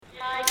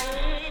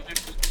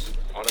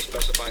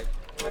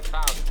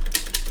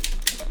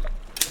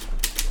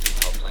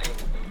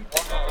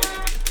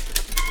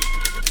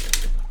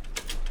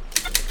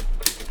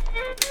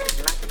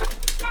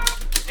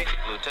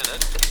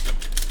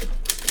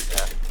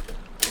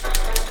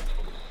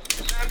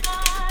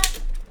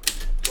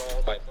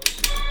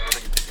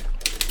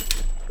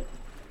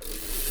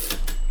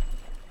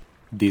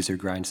These are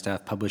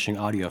Grindstaff Publishing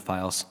audio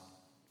files.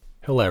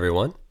 Hello,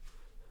 everyone.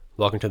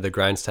 Welcome to the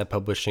Grindstaff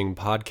Publishing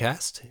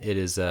podcast. It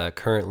is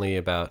currently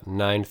about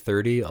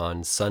 9:30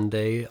 on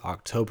Sunday,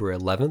 October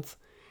 11th,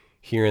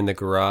 here in the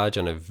garage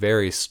on a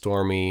very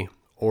stormy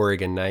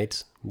Oregon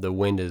night. The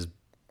wind is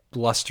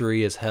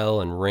blustery as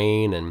hell and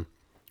rain and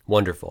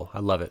wonderful. I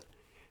love it.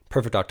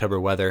 Perfect October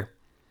weather.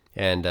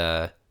 And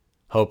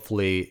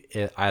hopefully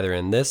either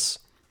in this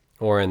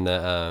or in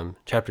the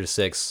chapter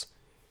 6,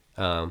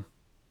 a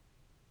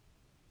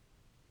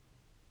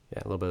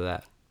little bit of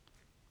that.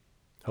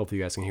 Hopefully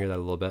you guys can hear that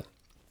a little bit.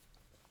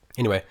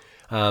 Anyway,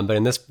 but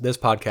in this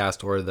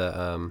podcast or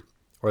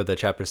the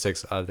chapter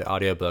 6 of the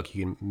audiobook,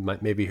 you can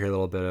maybe hear a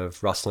little bit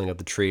of rustling of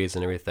the trees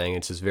and everything.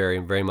 It's just very,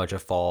 very much a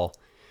fall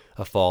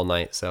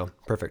night. So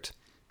perfect.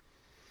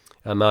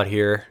 I'm out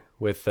here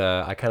with,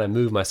 I kind of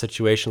moved my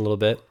situation a little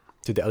bit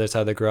to the other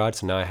side of the garage.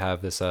 So now I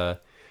have this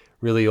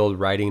really old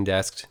writing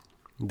desk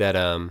that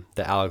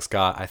Alex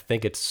got. I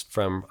think it's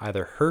from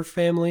either her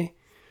family.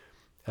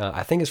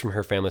 I think it's from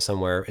her family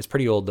somewhere. It's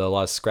pretty old though, a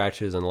lot of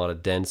scratches and a lot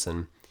of dents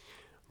and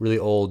really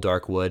old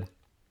dark wood.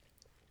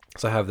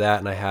 So I have that,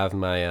 and I have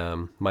my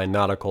my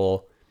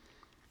nautical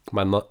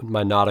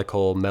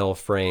metal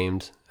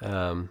framed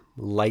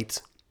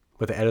light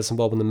with the Edison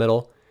bulb in the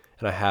middle,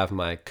 and I have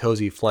my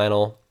cozy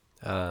flannel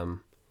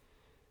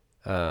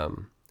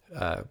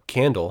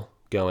candle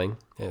going,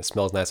 and it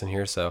smells nice in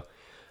here. So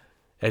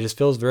it just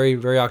feels very,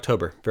 very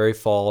October, very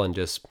fall, and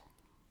just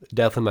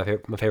definitely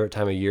my favorite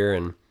time of year,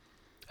 and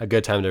a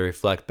good time to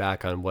reflect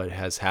back on what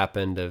has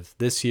happened of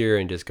this year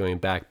and just going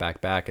back,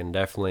 and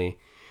definitely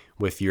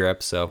with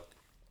Europe. So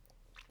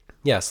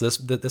yeah, so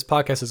this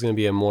podcast is going to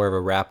be more of a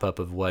wrap up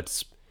of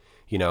what's,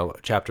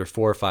 chapter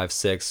 4, 5,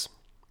 6,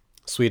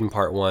 Sweden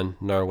part 1,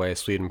 Norway,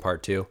 Sweden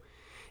part 2.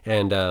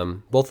 And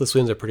both the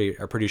Swedens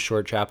are pretty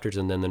short chapters,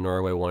 and then the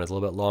Norway one is a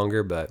little bit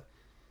longer, but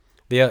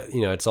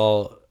it's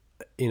all,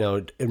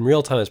 in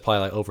real time it's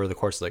probably like over the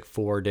course of like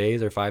 4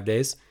 days or 5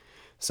 days.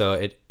 So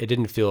it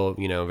didn't feel,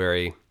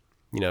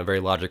 very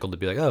logical to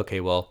be like, oh, okay,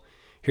 well,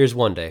 here's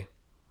one day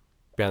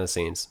behind the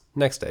scenes,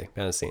 next day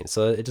behind the scenes.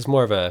 So it's just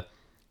more of a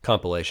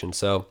compilation.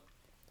 So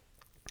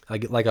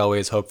like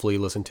always, hopefully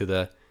listen to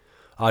the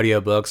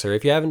audiobooks, or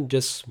if you haven't,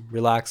 just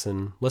relax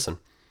and listen.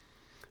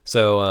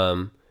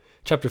 So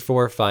chapter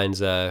 4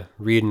 finds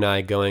Reed and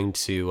I going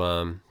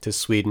to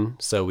Sweden.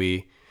 So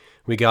we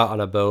got on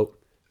a boat.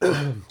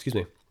 Excuse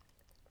me.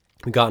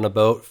 We got on a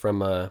boat from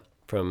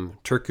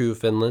Turku,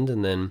 Finland,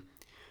 and then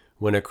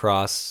went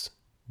across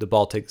the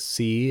Baltic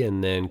Sea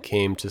and then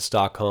came to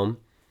Stockholm.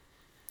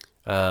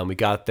 We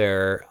got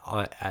there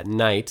at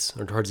night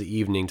or towards the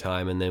evening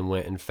time, and then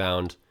went and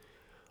found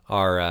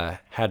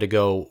had to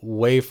go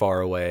way far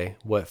away,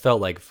 what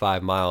felt like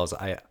 5 miles.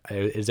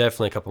 It's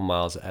definitely a couple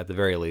miles at the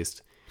very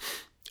least,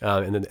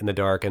 in the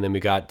dark. And then we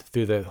got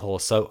through the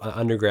whole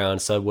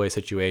underground subway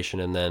situation,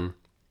 and then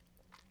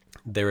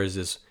there was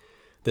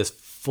this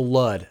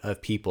flood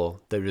of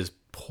people that were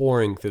just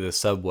pouring through the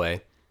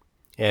subway,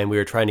 and we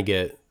were trying to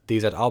get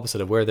these at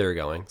opposite of where they were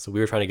going. So we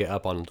were trying to get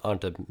up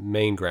onto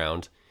main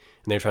ground,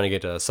 and they were trying to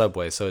get to the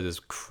subway. So this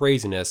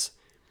craziness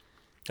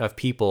of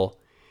people.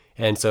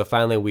 And so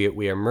finally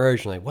we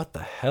emerged and like, what the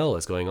hell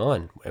is going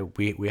on? And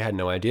we had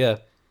no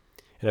idea.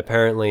 And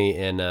apparently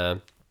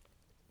in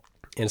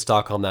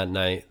Stockholm that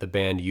night, the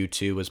band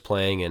U2 was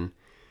playing, and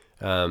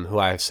who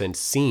I have since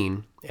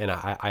seen, and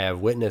I have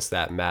witnessed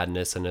that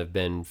madness and have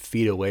been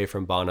feet away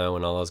from Bono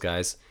and all those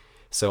guys.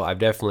 So I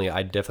definitely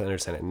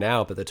understand it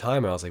now, but at the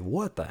time I was like,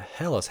 what the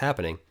hell is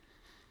happening?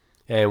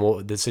 And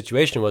what the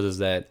situation was is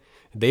that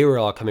they were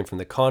all coming from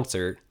the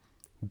concert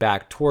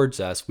back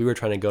towards us. We were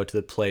trying to go to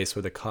the place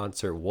where the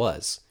concert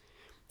was,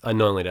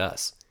 unknowingly to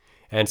us.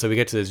 And so we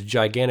get to this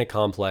gigantic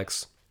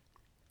complex,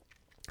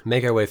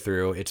 make our way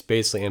through. It's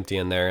basically empty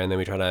in there, and then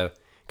we try to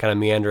kind of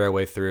meander our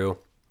way through,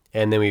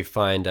 and then we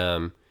find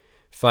our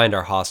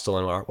hostel.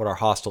 And what our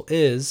hostel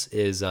is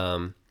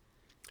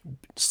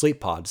sleep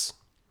pods.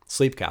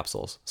 Sleep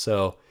capsules.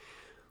 So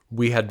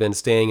we had been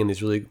staying in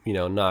these really,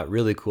 not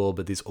really cool,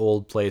 but these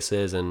old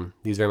places and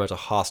these very much a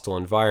hostile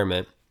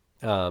environment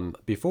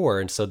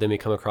before. And so then we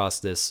come across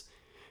this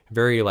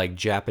very like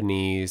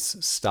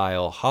Japanese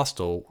style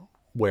hostel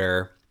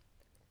where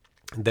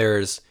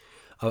there's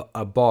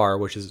a bar,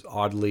 which is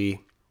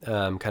oddly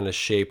kind of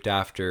shaped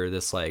after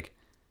this like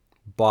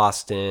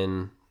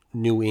Boston,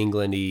 New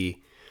England-y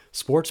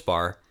sports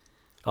bar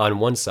on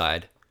one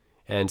side.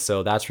 And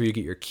so that's where you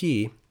get your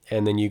key.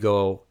 And then you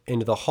go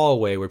into the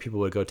hallway where people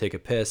would go take a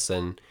piss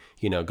and,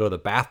 go to the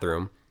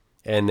bathroom.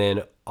 And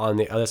then on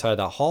the other side of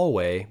that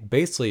hallway,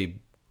 basically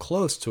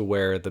close to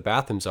where the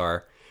bathrooms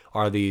are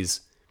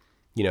these,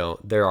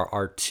 there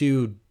are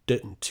two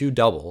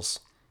doubles,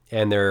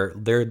 and they're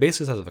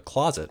basically the size of a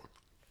closet.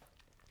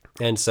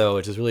 And so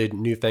it's this really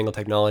newfangled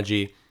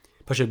technology.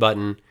 Push a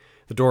button,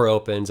 the door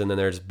opens, and then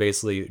there's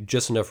basically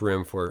just enough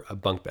room for a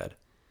bunk bed.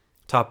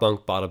 Top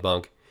bunk, bottom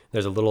bunk.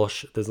 There's a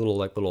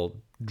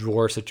little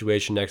drawer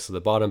situation next to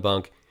the bottom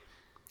bunk,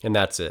 and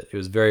that's it. It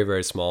was very,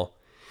 very small.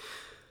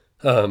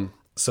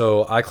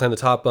 So I climb the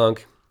top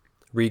bunk,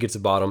 Reed gets the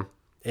bottom,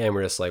 and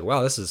we're just like,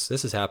 wow, this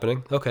is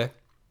happening. Okay.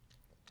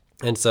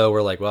 And so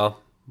we're like,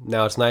 well,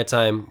 now it's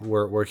nighttime.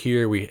 We're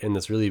here. We in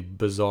this really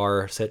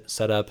bizarre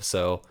setup.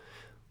 So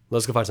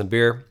let's go find some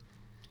beer.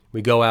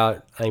 We go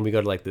out. I think we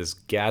go to like this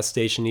gas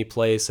station-y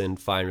place and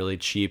find really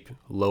cheap,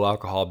 low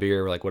alcohol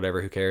beer. We're like,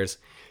 whatever, who cares?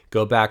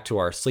 Go back to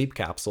our sleep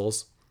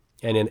capsules,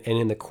 and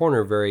in the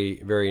corner,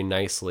 very, very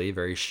nicely,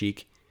 very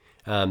chic.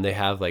 They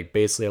have like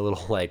basically a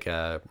little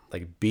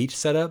like beach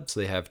setup.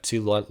 So they have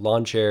two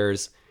lawn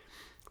chairs.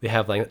 They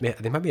have like,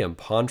 they might be a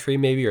palm tree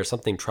maybe, or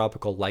something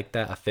tropical like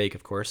that. A fake,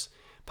 of course,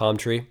 palm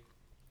tree.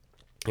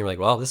 And we're like,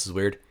 well, this is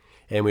weird.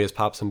 And we just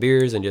pop some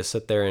beers and just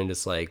sit there and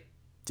just like,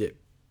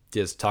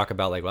 just talk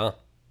about like, well,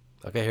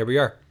 okay, here we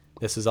are.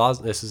 This is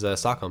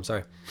Stockholm.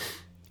 Sorry.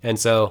 And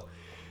so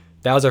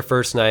that was our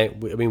first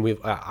night.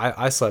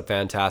 I slept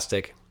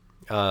fantastic.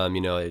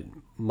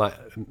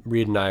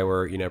 Reed and I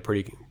were,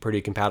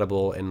 pretty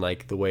compatible in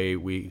like the way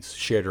we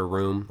shared a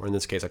room, or in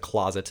this case, a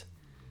closet.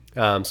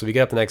 So we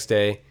get up the next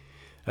day.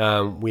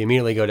 We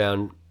immediately go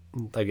down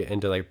like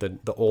into like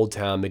the old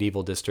town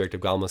medieval district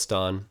of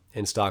Galveston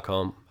in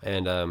Stockholm,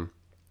 and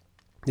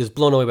just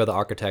blown away by the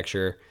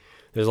architecture.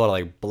 There's a lot of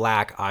like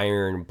black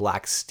iron,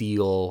 black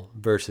steel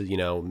versus,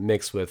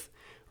 mixed with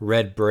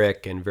red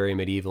brick, and very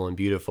medieval and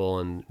beautiful,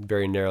 and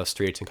very narrow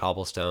streets and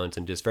cobblestones,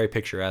 and just very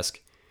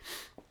picturesque.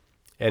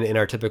 And in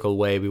our typical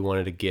way, we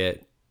wanted to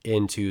get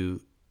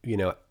into,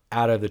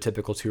 out of the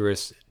typical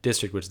tourist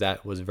district, which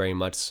that was very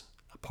much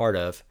a part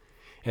of.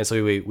 And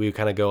so we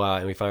kind of go out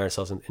and we find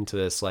ourselves into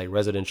this like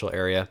residential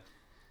area,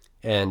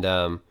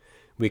 and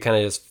we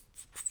kind of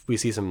we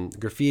see some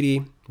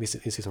graffiti, we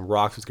see some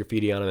rocks with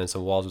graffiti on them and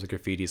some walls with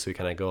graffiti. So we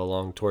kind of go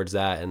along towards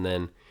that, and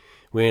then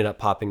we ended up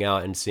popping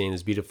out and seeing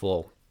this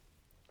beautiful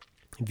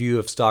view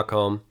of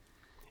Stockholm,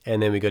 and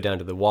then we go down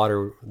to the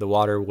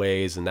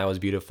waterways, and that was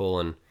beautiful.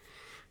 And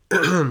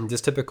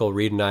just typical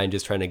Reed and I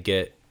just trying to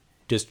get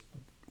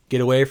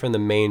away from the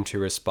main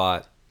tourist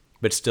spot,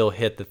 but still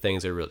hit the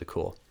things that are really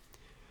cool.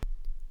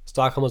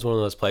 Stockholm was one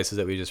of those places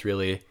that we just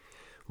really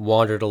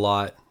wandered a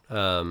lot.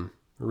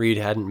 Reed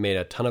hadn't made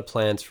a ton of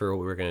plans for what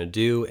we were going to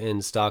do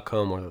in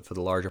Stockholm or for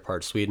the larger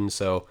part of Sweden.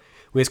 So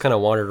we just kind of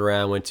wandered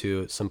around, went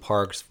to some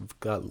parks,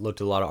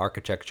 looked at a lot of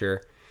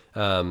architecture,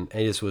 and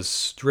just was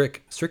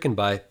stricken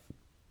by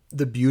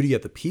the beauty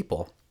of the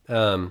people.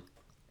 And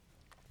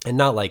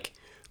not like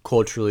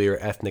culturally or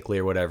ethnically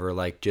or whatever,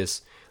 like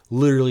just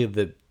literally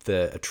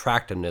the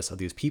attractiveness of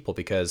these people,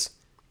 because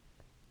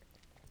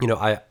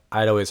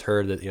I'd always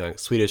heard that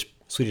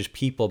Swedish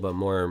people, but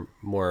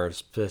more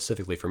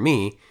specifically for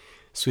me,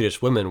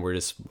 Swedish women were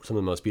just some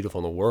of the most beautiful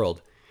in the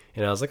world.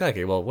 And I was like,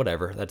 okay, well,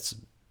 whatever, that's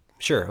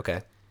sure,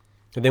 okay.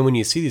 And then when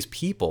you see these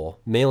people,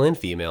 male and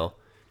female,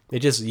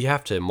 you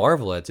have to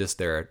marvel at just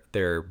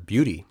their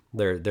beauty.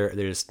 They're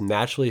just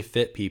naturally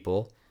fit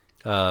people.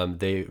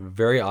 They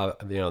very,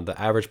 the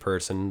average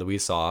person that we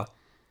saw,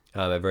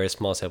 a very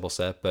small sample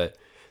set, but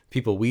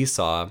people we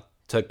saw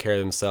took care of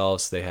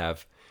themselves. They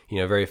have,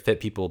 very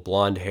fit people,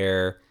 blonde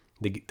hair.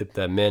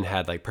 The men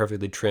had like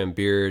perfectly trimmed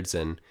beards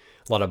and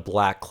a lot of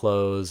black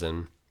clothes.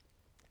 And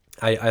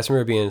I just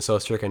remember being so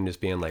stricken,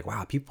 just being like,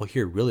 wow, people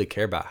here really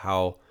care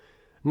about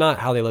not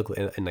how they look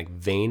in like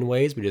vain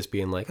ways, but just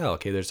being like, oh,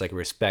 okay, there's like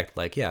respect.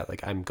 Like, yeah,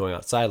 like I'm going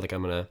outside, like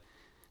I'm going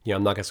to,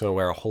 I'm not just going to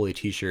wear a holy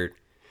t-shirt.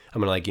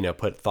 I'm going to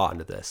put thought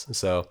into this.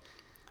 So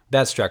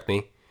that struck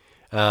me.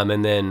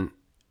 And then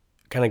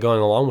kind of going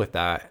along with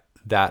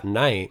that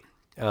night,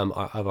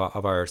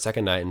 of our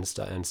second night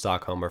in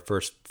Stockholm, our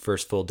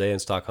first full day in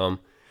Stockholm,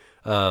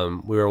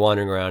 we were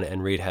wandering around,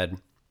 and Reed had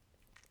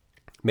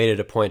made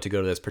it a point to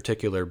go to this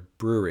particular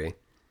brewery.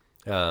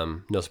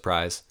 No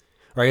surprise.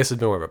 Or I guess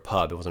it's more of a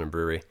pub. It wasn't a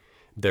brewery.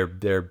 Their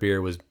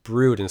beer was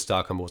brewed in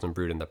Stockholm, but wasn't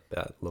brewed in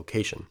that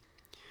location.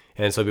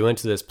 And so we went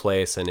to this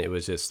place, and it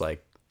was just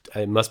like,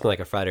 it must have been like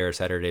a Friday or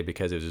Saturday,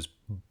 because it was just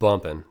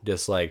bumping,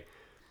 just like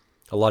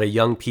a lot of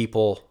young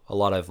people, a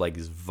lot of like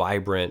these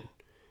vibrant,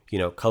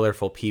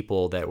 colorful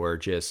people that were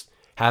just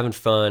having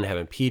fun,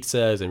 having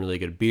pizzas and really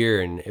good beer.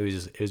 And it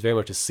was very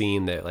much a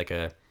scene that like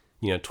a,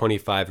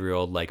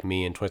 25-year-old like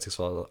me and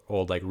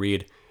 26-year-old like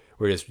Reed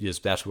were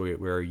just that's what we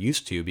were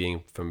used to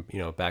being from,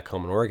 back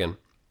home in Oregon.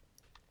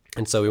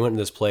 And so we went to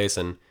this place,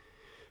 and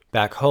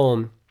back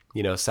home,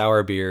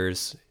 sour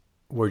beers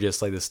were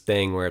just like this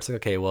thing where it's like,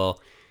 okay,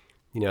 well,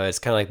 it's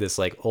kind of like this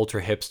like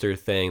ultra hipster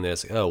thing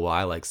that's like, oh, well,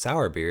 I like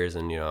sour beers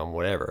and,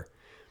 whatever.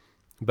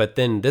 But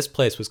then this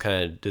place was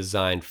kind of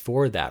designed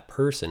for that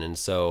person. And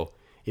so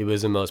it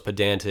was the most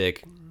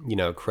pedantic,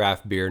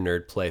 craft beer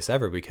nerd place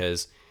ever,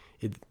 because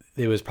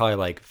it was probably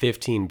like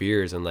 15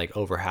 beers, and like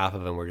over half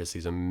of them were just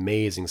these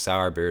amazing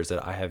sour beers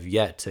that I have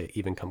yet to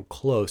even come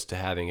close to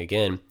having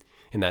again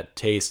in that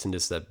taste and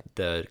just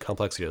the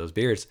complexity of those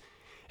beers.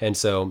 And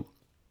so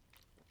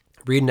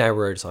Reed and I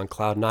were just on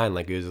cloud nine.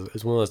 Like it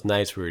was one of those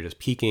nights where we were just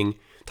peaking,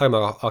 talking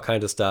about all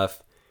kinds of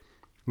stuff.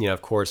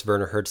 Of course,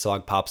 Werner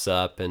Herzog pops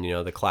up, and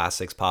the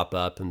classics pop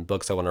up, and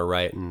books I want to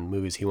write, and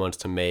movies he wants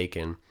to make,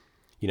 and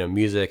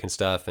music and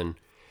stuff, and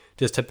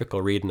just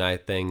typical Reed and I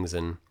things,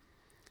 and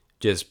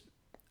just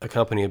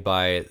accompanied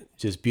by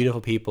just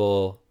beautiful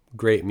people,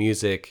 great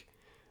music,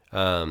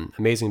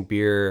 amazing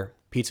beer.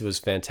 Pizza was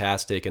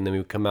fantastic, and then we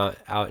would come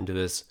out into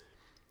this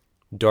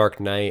dark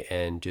night,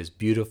 and just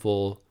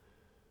beautiful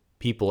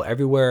people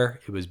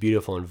everywhere. It was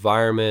beautiful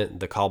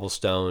environment, the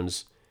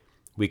cobblestones.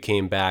 We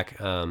came back.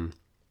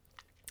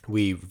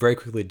 We very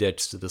quickly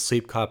ditched the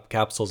sleep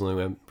capsules,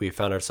 and we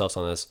found ourselves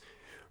on this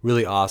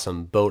really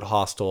awesome boat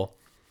hostel.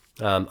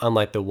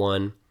 Unlike the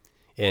one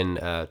in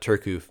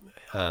Turku,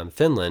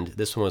 Finland,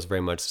 this one was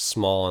very much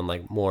small and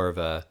like more of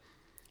a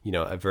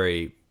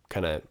very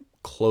kind of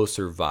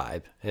closer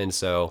vibe. And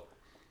so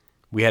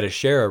we had to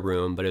share a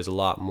room, but it was a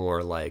lot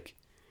more like,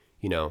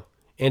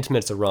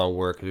 intimate's the wrong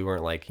word because we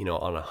weren't like,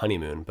 on a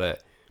honeymoon,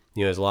 but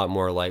it was a lot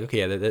more like, okay,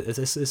 yeah,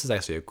 this is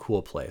actually a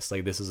cool place.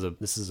 Like this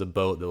is a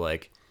boat that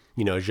like,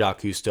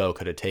 Jacques Cousteau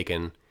could have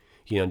taken,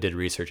 did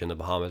research in the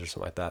Bahamas or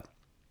something like that.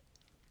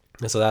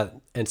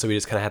 And so we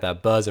just kind of had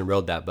that buzz and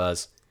rode that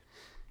buzz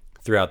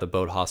throughout the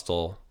boat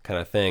hostel kind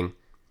of thing.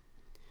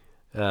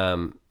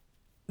 Then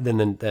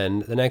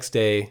the next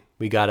day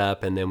we got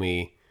up, and then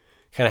we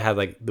kind of had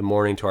like the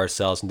morning to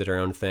ourselves and did our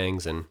own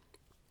things and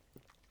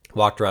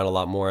walked around a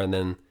lot more. And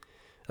then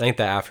I think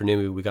that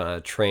afternoon we got on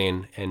a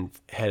train and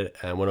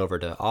went over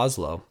to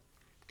Oslo,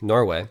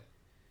 Norway.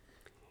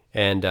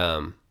 And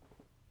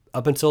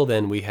up until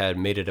then, we had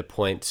made it a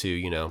point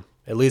to,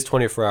 at least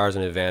 24 hours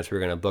in advance, we were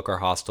going to book our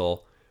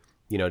hostel.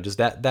 Just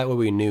that way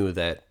we knew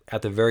that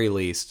at the very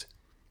least,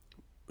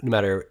 no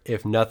matter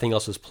if nothing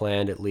else was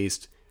planned, at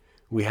least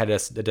we had a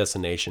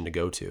destination to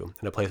go to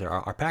and a place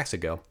our packs to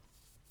go.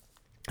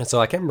 And so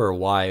I can't remember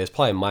why. It was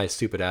probably my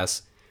stupid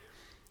ass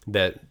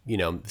that,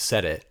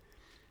 said it.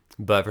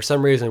 But for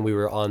some reason, we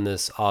were on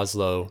this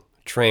Oslo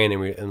train, and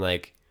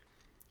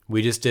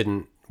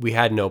we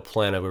had no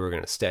plan of where we were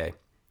going to stay.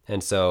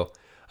 And so,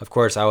 of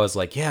course, I was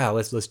like, yeah,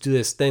 let's do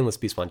this thing. Let's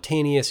be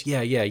spontaneous.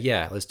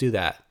 Yeah. Let's do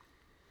that.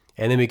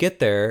 And then we get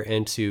there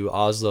into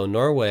Oslo,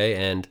 Norway,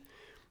 and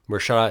we're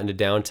shot out into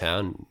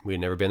downtown. We'd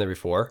never been there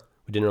before.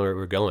 We didn't know where we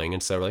were going.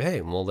 And so we're like,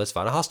 hey, well, let's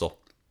find a hostel.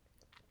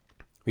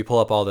 We pull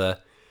up all the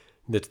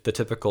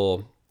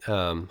typical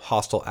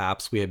hostel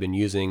apps we had been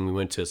using. We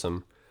went to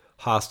some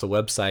hostel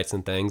websites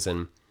and things,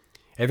 and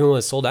everyone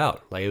was sold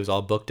out. Like it was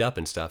all booked up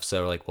and stuff.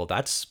 So we're like, well,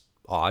 that's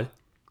odd.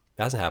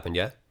 That hasn't happened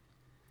yet.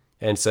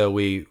 And so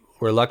we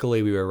were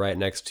right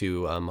next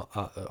to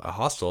a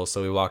hostel.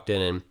 So we walked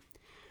in and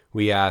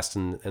we asked,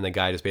 and the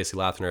guy just basically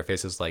laughed in our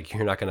faces like,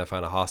 you're not going to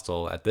find a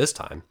hostel at this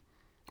time.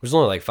 It was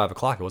only like 5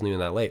 o'clock. It wasn't even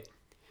that late.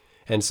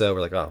 And so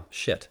we're like, oh,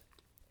 shit.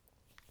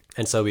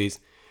 And so we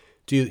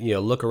do,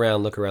 look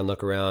around.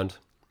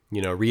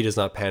 Reed is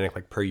not panicked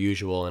like per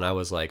usual. And I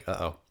was like,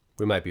 uh-oh,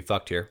 we might be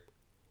fucked here.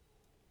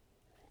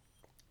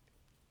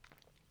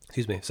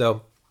 Excuse me.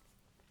 So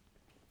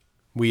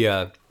we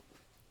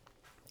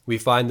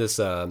find this,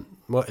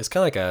 it's kind of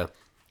like a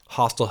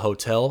hostel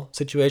hotel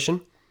situation.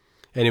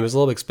 And it was a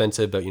little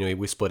expensive, but,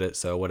 we split it,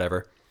 so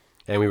whatever.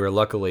 And we were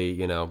luckily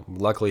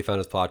found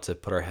a spot to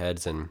put our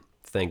heads, and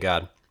thank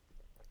God.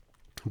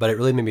 But it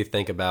really made me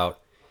think about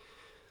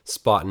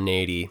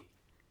spontaneity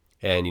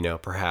and,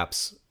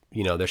 perhaps,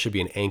 there should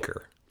be an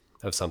anchor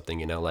of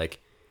something,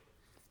 like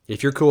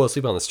if you're cool with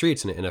sleeping on the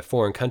streets in a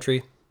foreign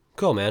country,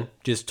 cool, man.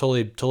 Just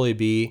totally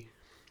be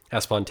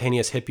as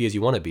spontaneous hippie as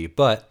you want to be.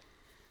 But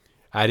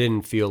I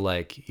didn't feel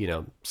like,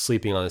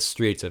 sleeping on the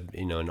streets of,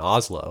 in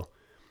Oslo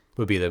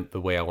would be the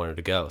way I wanted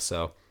to go.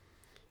 So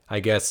I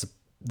guess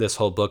this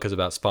whole book is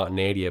about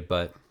spontaneity,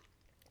 but,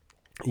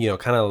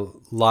 kind of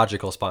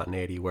logical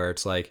spontaneity where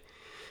it's like,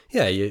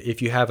 yeah,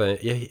 if you have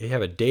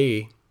a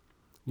day,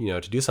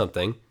 to do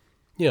something,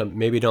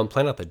 maybe don't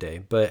plan out the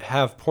day, but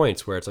have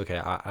points where it's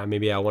okay.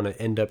 Maybe I want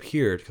to end up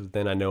here because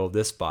then I know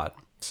this spot.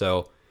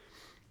 So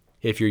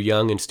if you're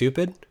young and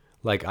stupid,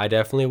 like I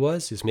definitely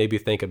was, just maybe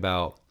think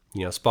about,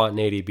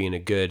 spontaneity being a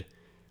good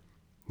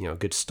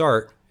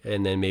start,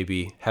 and then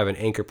maybe having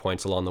anchor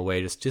points along the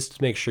way, just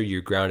to make sure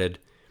you're grounded,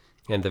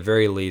 and at the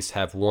very least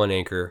have one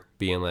anchor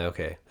being like,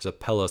 okay, there's a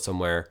pillow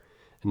somewhere,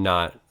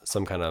 not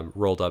some kind of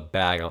rolled up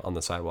bag on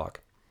the sidewalk.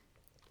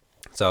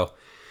 So,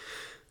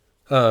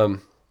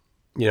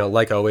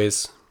 like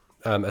always,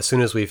 as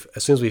soon as we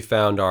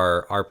found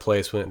our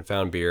place, we went and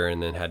found beer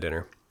and then had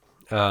dinner.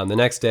 The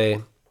next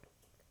day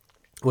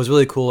was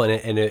really cool,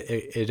 and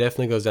it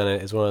definitely goes down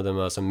as one of the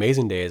most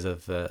amazing days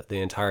of the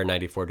entire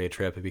 94-day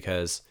trip,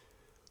 because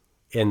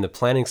in the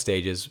planning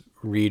stages,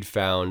 Reed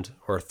found,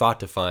 or thought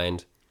to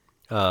find,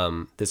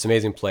 this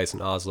amazing place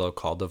in Oslo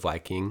called the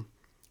Viking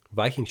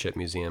Ship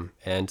Museum.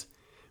 And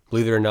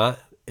believe it or not,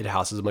 it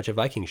houses a bunch of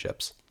Viking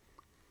ships.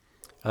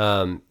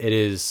 It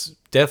is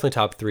definitely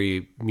top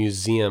 3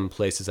 museum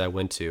places I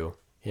went to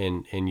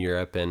in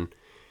Europe. And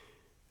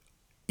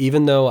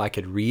even though I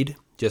could read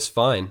just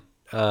fine,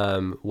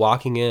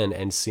 walking in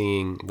and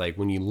seeing, like,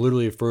 when you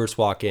literally first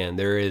walk in,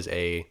 there is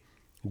a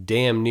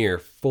damn near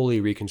fully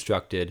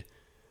reconstructed,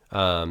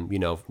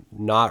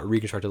 not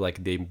reconstructed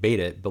like they made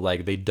it, but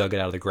like they dug it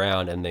out of the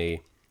ground and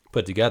they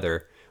put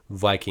together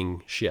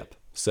Viking ship.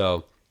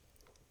 So,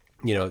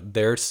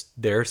 they're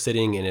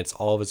sitting in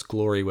all of its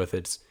glory with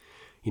its,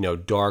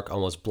 dark,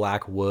 almost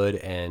black wood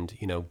and,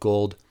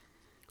 gold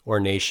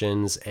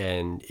ornations,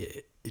 and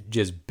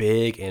just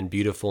big and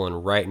beautiful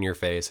and right in your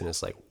face. And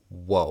it's like,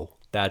 whoa,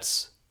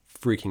 that's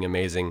freaking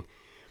amazing.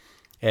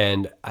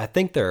 And I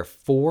think there are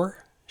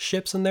 4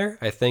 ships in there.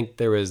 I think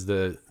there was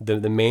the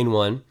main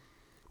one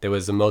that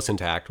was the most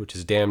intact, which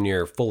is damn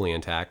near fully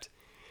intact.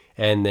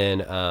 And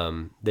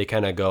then they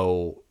kind of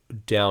go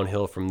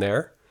downhill from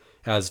there.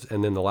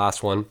 And then the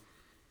last one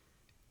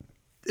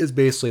is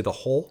basically the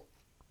whole.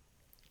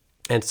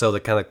 And so the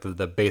kind of like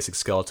the basic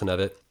skeleton of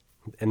it.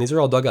 And these are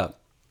all dug up.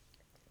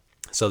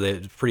 So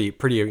they're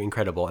pretty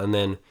incredible. And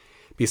then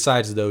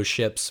besides those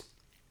ships,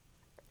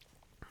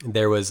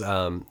 there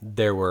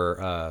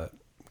were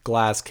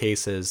glass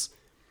cases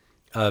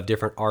of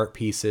different art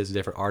pieces,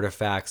 different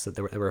artifacts that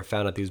were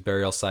found at these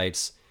burial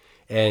sites,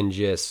 and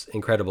just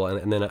incredible.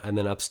 And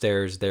then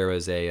upstairs there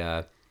was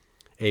a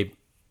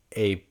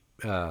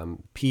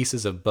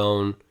pieces of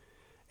bone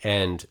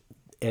and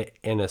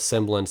a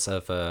semblance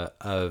of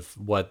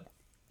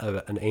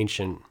an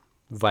ancient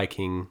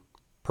Viking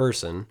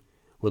person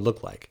would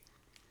look like.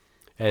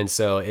 And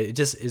so it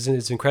just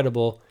it's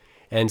incredible.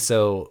 And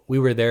so we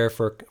were there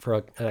for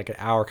like an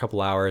hour,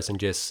 couple hours, and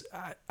just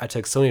I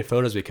took so many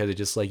photos because it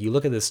just, like, you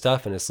look at this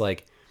stuff and it's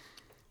like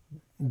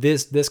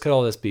this could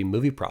all just be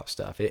movie prop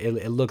stuff.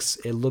 It looks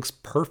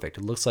perfect.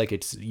 It looks like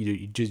it's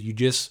you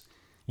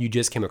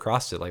just came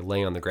across it like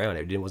laying on the ground.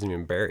 It wasn't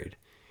even buried.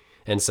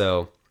 And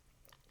so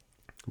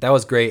that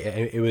was great.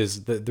 It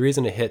was the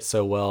reason it hit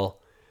so well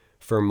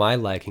for my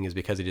liking is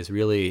because it just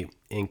really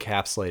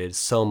encapsulated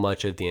so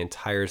much of the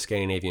entire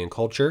Scandinavian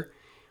culture,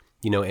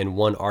 in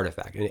one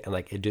artifact. And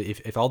like,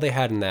 if all they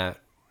had in that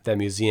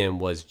museum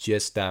was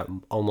just that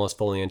almost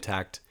fully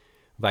intact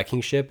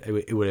Viking ship,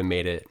 it would have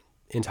made it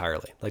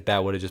entirely. Like,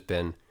 that would have just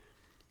been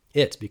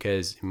it,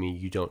 because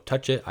you don't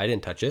touch it. I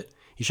didn't touch it.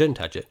 You shouldn't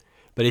touch it.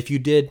 But if you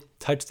did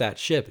touch that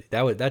ship,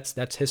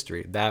 that's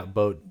history. That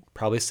boat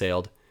probably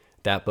sailed.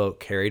 That boat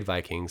carried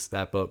Vikings.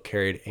 That boat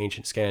carried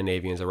ancient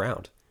Scandinavians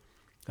around.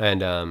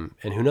 And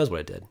who knows what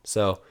it did.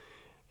 So,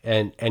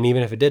 and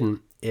even if it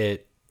didn't,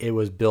 it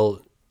was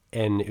built,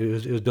 and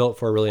it was built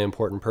for a really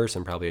important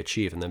person, probably a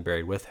chief, and then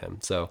buried with him.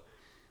 So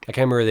I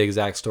can't remember the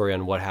exact story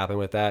on what happened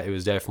with that. It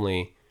was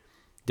definitely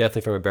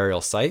from a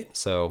burial site.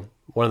 So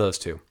one of those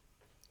two.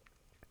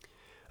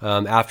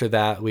 After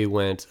that, we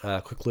went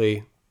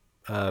quickly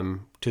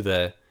to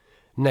the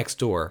next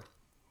door,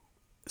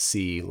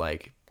 see,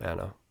 like, I don't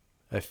know,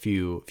 a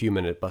few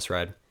minute bus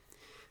ride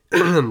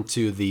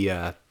to the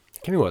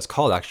I can't remember what it's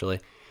called actually,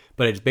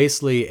 but it's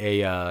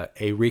basically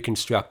a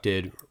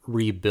reconstructed,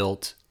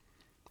 rebuilt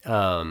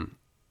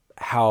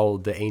how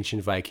the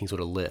ancient Vikings would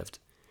have lived.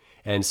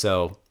 And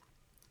so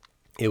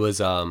it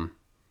was also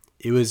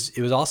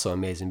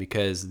amazing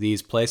because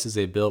these places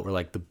they built were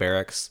like the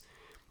barracks,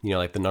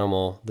 like the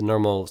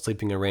normal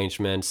sleeping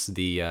arrangements,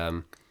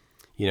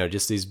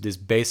 just this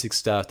basic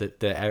stuff that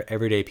the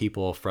everyday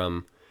people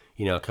from,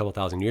 a couple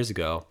thousand years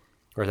ago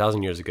or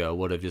 1,000 years ago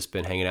would have just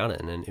been hanging out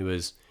in. And it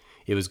was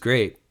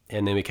great.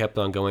 And then we kept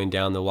on going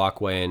down the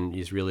walkway and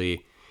just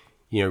really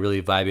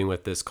vibing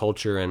with this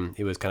culture. And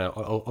it was kind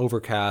of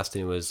overcast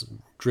and it was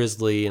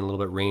drizzly and a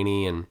little bit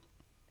rainy, and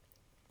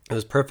it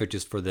was perfect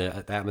just for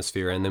the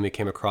atmosphere. And then we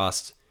came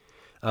across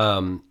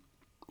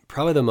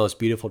probably the most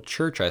beautiful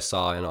church I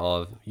saw in all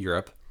of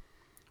Europe,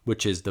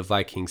 which is the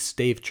Viking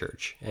stave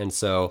church. And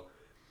so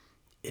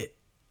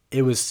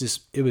it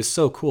was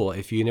so cool.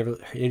 If you've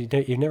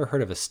never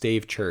heard of a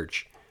stave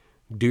church,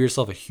 do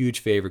yourself a huge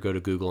favor, go to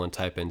Google and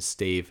type in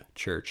stave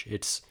church.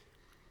 It's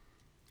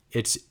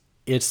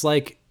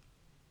like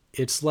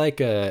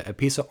a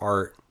piece of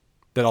art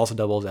that also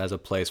doubles as a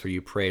place where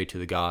you pray to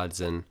the gods,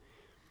 and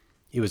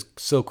it was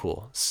so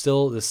cool.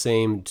 Still the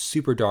same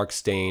super dark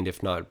stained,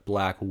 if not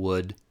black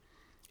wood.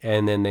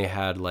 And then they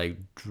had like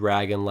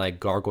dragon-like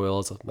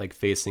gargoyles like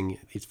facing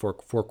these four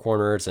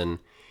corners, and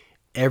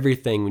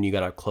everything when you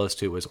got up close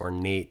to it was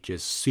ornate,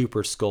 just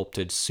super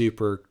sculpted,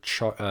 super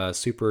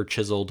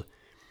chiseled,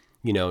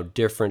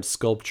 different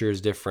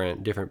sculptures,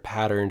 different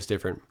patterns,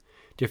 different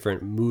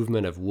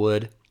movement of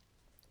wood.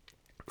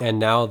 And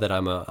now that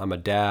I'm a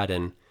dad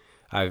and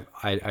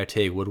I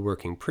take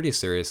woodworking pretty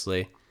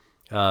seriously,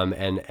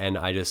 and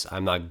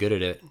I'm not good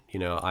at it,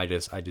 I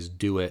just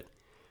do it.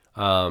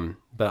 But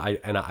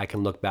I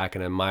can look back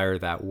and admire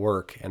that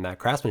work and that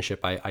craftsmanship.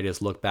 I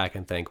just look back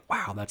and think,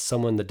 wow, that's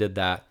someone that did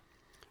that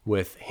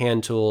with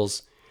hand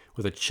tools,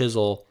 with a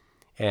chisel,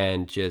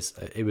 and just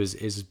it was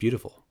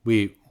beautiful.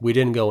 We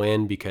didn't go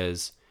in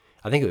because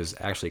I think it was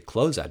actually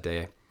closed that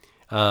day.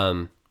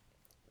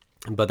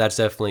 But that's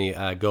definitely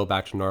go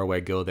back to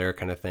Norway, go there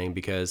kind of thing,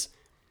 because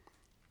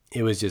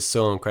it was just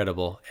so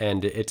incredible.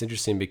 And it's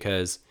interesting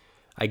because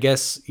I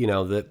guess,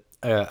 that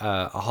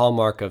a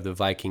hallmark of the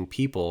Viking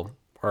people,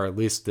 or at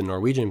least the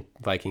Norwegian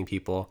Viking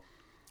people,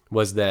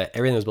 was that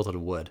everything was built out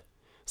of wood.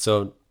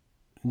 So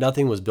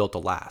nothing was built to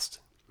last.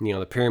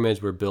 The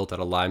pyramids were built out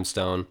of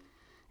limestone.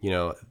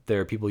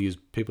 There people use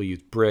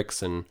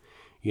bricks and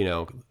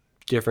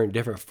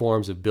different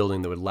forms of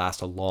building that would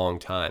last a long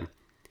time.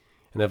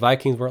 And the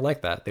Vikings weren't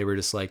like that. They were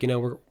just like,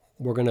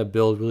 we're gonna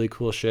build really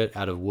cool shit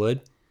out of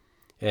wood,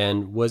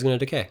 and wood's gonna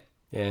decay,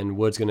 and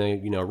wood's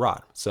gonna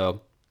rot.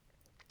 So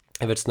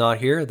if it's not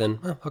here, then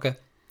okay.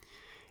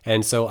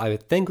 And so I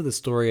think what the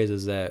story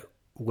is that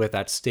with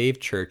that stave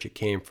church, it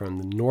came from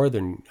the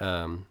northern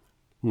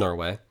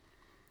Norway.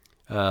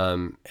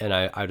 And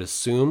I'd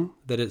assume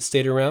that it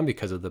stayed around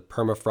because of the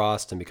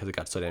permafrost and because it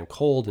got so damn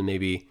cold, and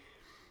maybe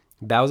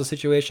that was a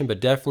situation. But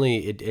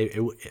definitely,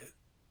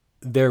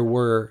 there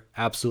were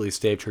absolutely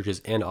stave churches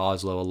in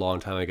Oslo a long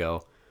time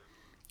ago,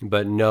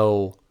 but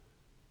no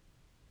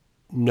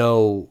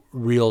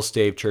real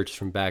stave churches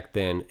from back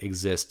then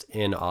exist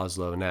in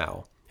Oslo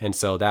now. And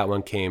so that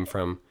one came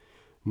from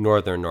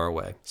northern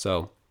Norway.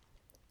 So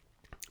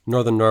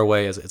northern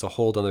Norway is a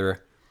whole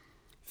other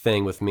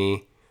thing with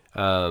me.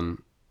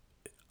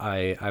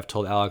 I've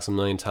told Alex a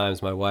million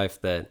times, my wife,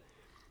 that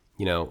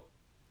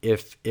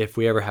if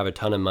we ever have a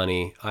ton of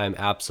money, I'm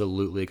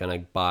absolutely gonna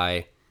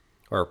buy,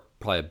 or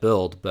probably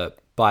build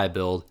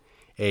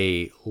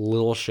a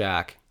little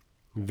shack,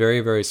 very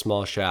very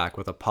small shack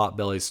with a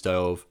potbelly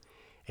stove,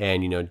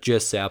 and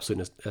just the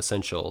absolute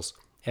essentials,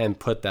 and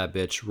put that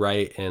bitch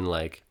right in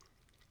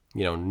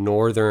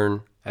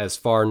northern, as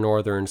far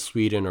northern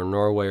Sweden or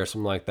Norway or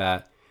something like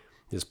that.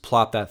 Just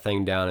plop that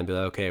thing down and be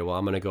like, okay, well,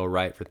 I'm gonna go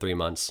right for 3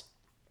 months,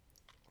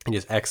 and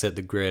just exit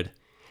the grid,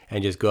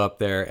 and just go up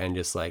there and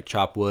just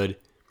chop wood,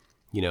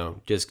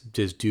 just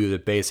do the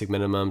basic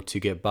minimum to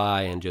get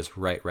by, and just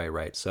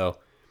right. So,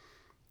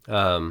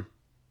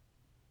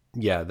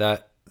 yeah,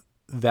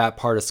 that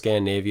part of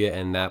Scandinavia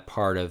and that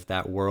part of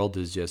that world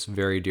is just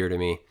very dear to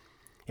me.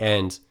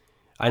 And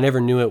I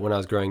never knew it when I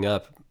was growing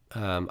up.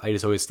 I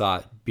just always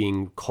thought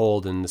being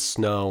cold in the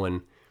snow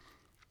and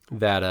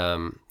that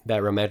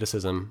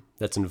romanticism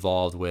that's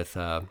involved with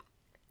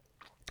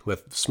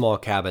small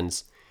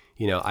cabins.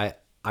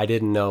 I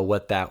didn't know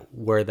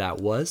where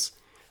that was.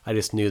 I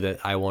just knew that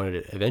I wanted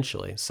it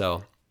eventually.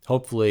 So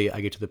hopefully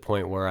I get to the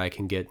point where I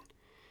can get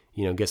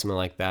something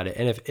like that.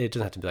 And if it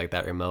doesn't have to be like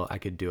that remote, I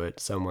could do it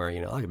somewhere, I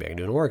can do it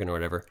in Oregon or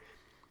whatever.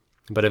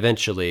 But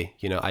eventually,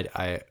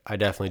 I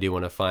definitely do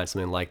want to find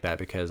something like that,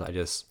 because I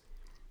just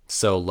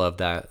so love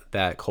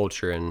that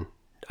culture, and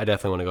I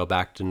definitely want to go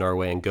back to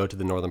Norway and go to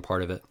the northern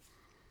part of it.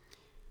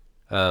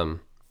 Let's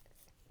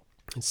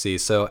see.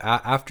 So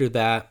after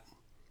that,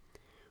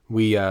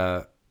 we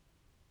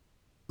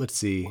let's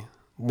see.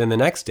 Then the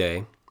next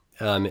day,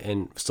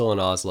 and still in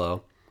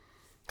Oslo,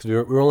 because we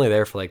were only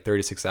there for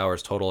 36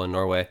 hours total in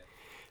Norway.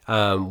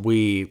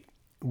 We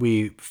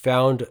went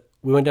down to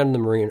the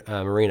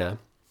marina,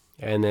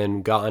 and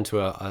then got onto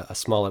a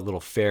small little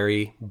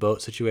ferry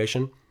boat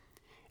situation,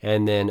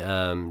 and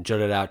then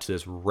jutted out to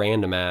this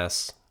random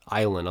ass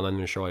island. I'm not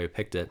even sure why we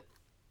picked it.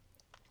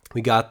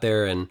 We got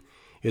there, and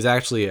it was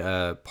actually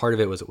part of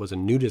it was a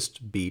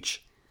nudist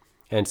beach,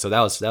 and so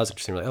that was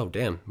interesting. We're like, oh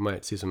damn, we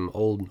might see some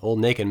old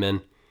naked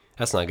men.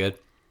 That's not good.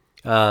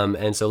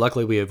 And so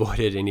luckily we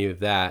avoided any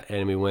of that,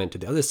 and we went to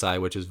the other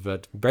side, which is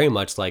very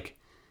much like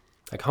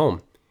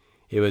home.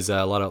 It was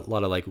a lot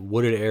of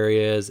wooded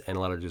areas and a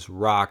lot of just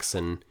rocks,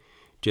 and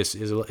just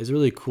is a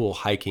really cool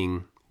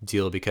hiking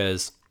deal,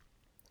 because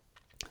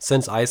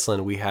since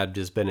Iceland we had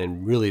just been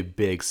in really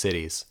big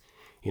cities,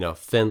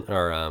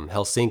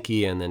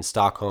 Helsinki, and then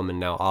Stockholm, and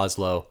now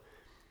Oslo,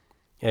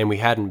 and we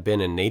hadn't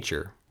been in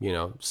nature,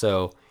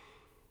 so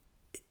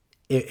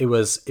it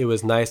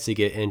was nice to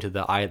get into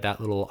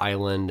that little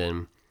island,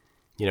 and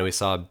we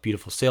saw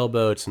beautiful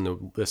sailboats,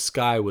 and the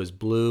sky was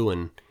blue,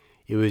 and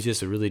it was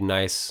just a really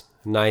nice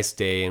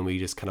day, and we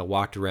just kind of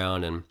walked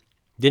around and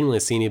didn't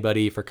really see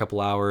anybody for a couple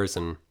hours,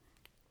 and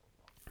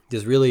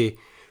just really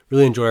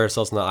enjoy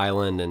ourselves on the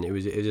island. And it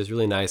was just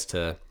really nice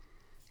to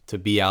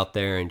be out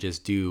there and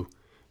just do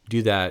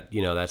that,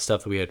 that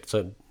stuff that we had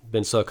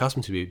been so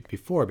accustomed to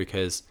before,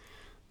 because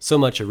so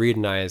much of Reed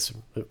and I's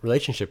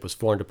relationship was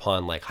formed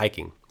upon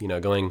hiking,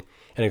 going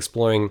and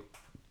exploring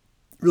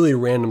really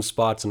random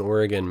spots in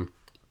Oregon,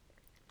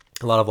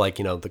 a lot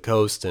of the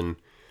coast, and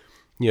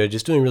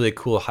just doing really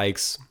cool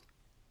hikes,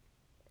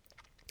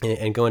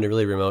 and going to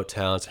really remote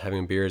towns,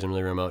 having beers in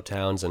really remote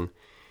towns. And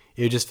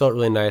it just felt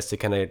really nice to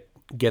kind of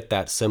get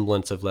that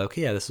semblance of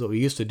okay, yeah, this is what we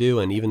used to do.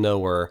 And even though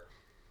we're,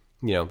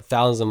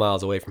 thousands of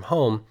miles away from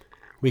home,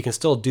 we can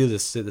still do the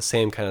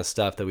same kind of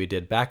stuff that we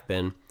did back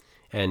then.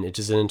 And it's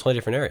just in a totally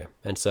different area.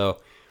 And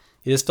so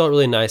it just felt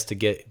really nice to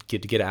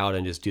get out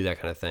and just do that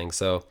kind of thing.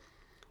 So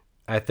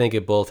I think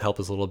it both helped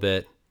us a little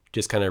bit,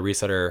 just kind of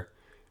reset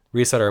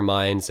our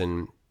minds,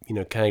 and,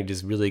 kind of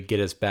just really get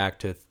us back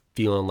to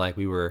feeling like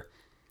we were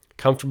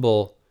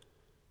comfortable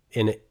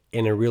in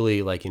a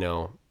really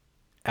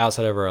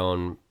outside of our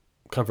own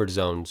comfort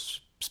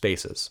zones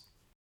spaces.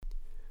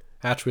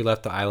 After we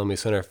left the island, we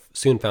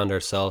soon found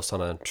ourselves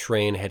on a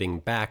train heading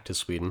back to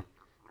Sweden.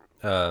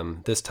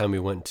 This time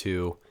we're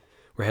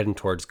heading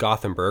towards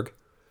Gothenburg,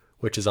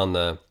 which is on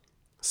the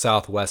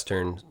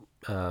southwestern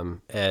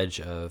edge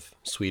of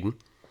Sweden.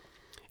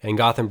 And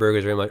Gothenburg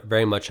is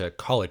very much a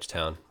college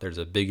town. There's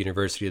a big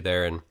university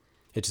there, and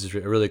it's just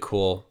a really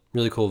cool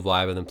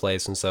vibe in the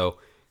place. And so,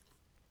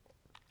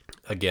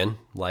 again,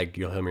 like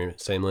you'll hear me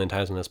say a million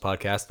times on this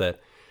podcast, that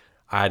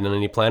I hadn't done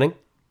any planning.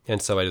 And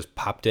so I just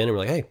popped in and we're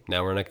like, hey,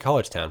 now we're in a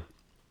college town.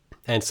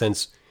 And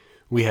since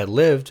I had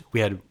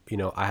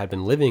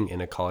been living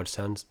in a college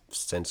town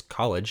since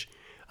college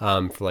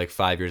for like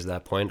 5 years at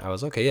that point, I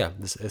was okay, yeah,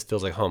 this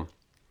feels like home.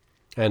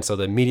 And so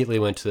they immediately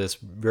went to this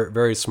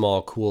very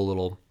small, cool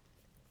little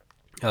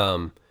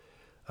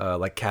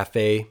like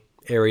cafe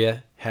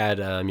area. Had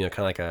kind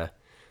of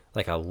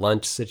like a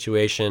lunch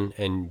situation,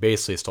 and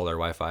basically stole their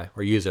Wi-Fi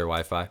or used their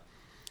Wi-Fi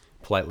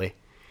politely.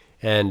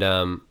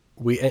 And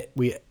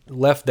we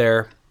left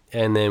there,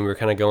 and then we were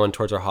kind of going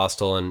towards our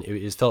hostel, and it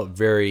just felt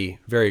very,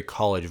 very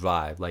college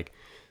vibe, like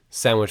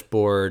sandwich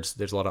boards.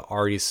 There's a lot of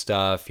arty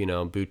stuff,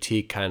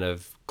 boutique kind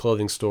of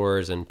clothing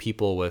stores, and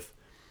people with,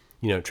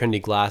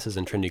 trendy glasses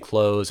and trendy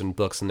clothes and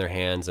books in their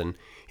hands. And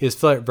it just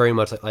felt very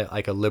much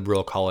like a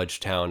liberal college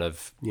town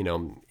of,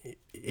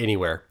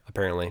 anywhere,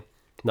 apparently.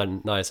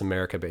 Not as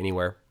America, but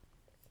anywhere.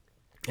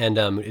 And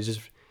it's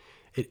just,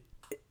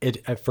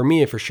 it for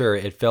me, for sure,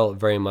 it felt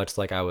very much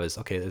like I was,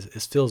 okay,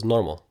 this feels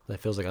normal. It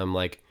feels like I'm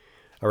like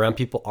around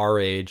people our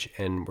age,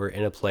 and we're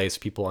in a place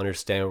people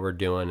understand what we're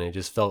doing, and it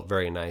just felt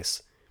very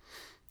nice.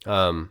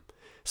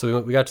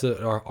 So we got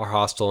to our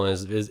hostel,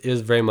 and it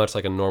was very much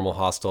like a normal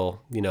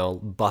hostel,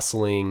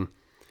 bustling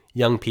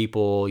young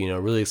people,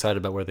 really excited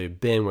about where they've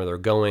been, where they're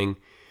going,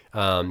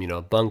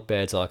 bunk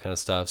beds, all that kind of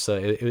stuff. So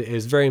it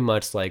was very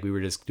much like we were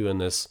just doing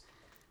this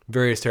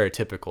very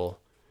stereotypical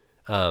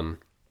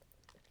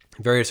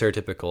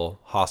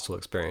hostel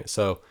experience.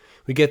 So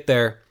we get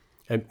there,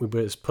 and we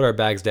just put our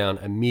bags down,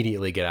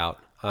 immediately get out.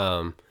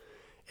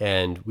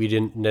 And we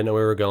didn't know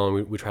where we were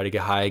going. We tried to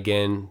get high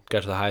again,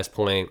 got to the highest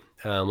point,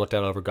 looked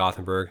out over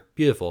Gothenburg,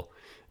 beautiful.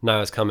 Night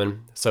was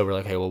coming, so we're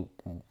like, hey, well,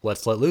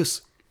 let's let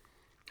loose.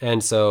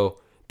 And so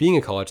being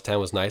a college town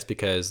was nice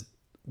because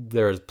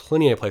there was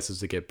plenty of places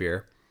to get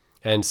beer.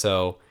 And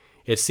so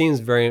it seems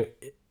very,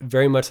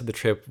 very much that the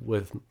trip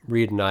with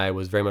Reed and I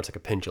was very much like a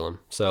pendulum.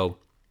 So,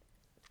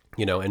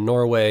 in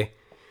Norway,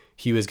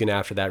 he was getting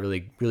after that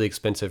really, really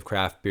expensive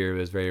craft beer. It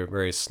was very,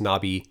 very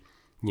snobby,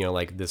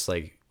 like this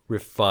like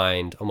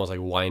refined, almost like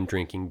wine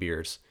drinking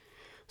beers.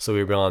 So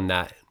we were on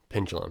that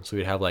pendulum. So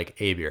we'd have like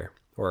a beer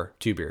or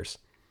two beers.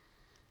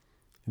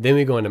 Then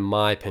we go into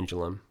my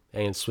pendulum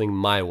and swing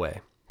my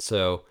way.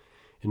 So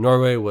in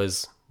Norway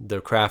was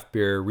the craft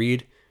beer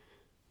Reed.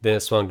 Then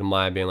it swung to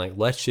my being like,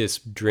 let's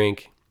just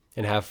drink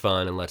and have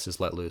fun, and let's just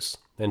let loose.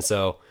 And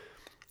so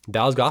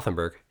that was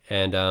Gothenburg.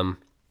 And,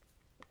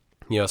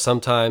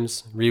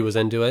 sometimes Reed was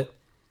into it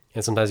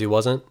and sometimes he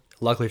wasn't.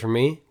 Luckily for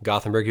me,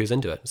 Gothenburg, he was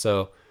into it.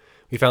 So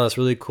we found this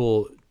really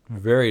cool,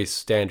 very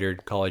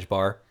standard college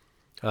bar.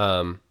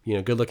 Good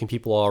looking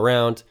people all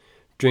around,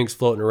 drinks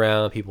floating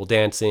around, people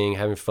dancing,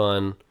 having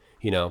fun,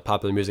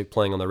 popular music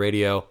playing on the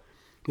radio.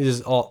 This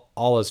is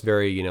all is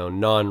very,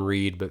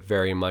 non-Reed, but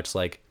very much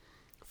like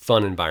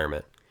fun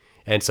environment.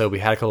 And so we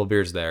had a couple of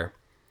beers there,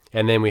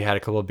 and then we had a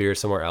couple of beers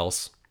somewhere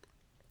else.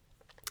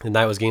 The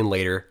night was getting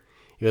later.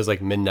 It was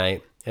like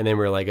midnight, and then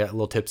we were like a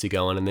little tipsy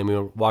going, and then we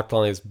walked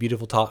along these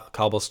beautiful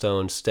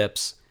cobblestone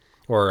steps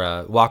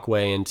or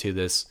walkway into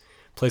this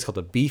place called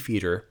the Beef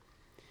Eater,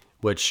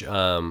 which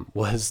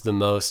was the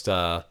most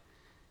tchotchke,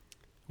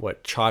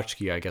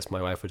 I guess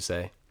my wife would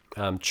say,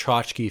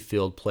 tchotchke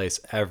filled place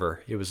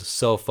ever. It was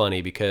so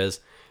funny because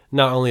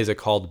not only is it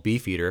called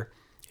Beef Eater,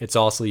 it's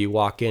also you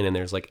walk in and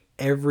there's like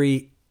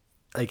every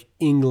like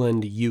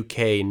England,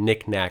 UK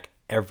knickknack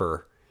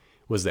ever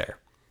was there.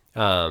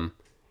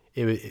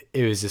 It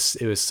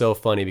was so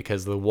funny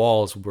because the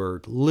walls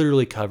were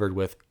literally covered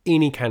with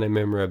any kind of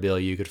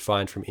memorabilia you could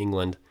find from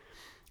England,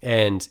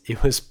 and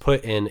it was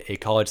put in a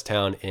college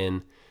town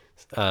in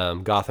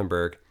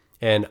Gothenburg.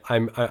 And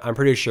I'm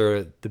pretty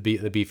sure the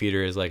Beef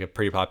Eater is like a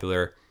pretty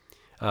popular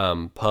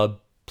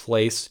pub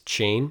place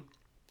chain.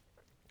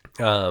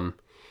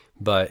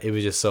 But it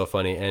was just so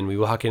funny. And we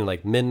walk in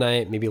like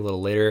midnight, maybe a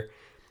little later,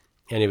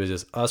 and it was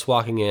just us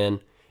walking in,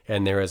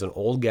 and there was an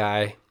old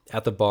guy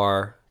at the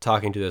bar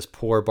talking to this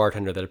poor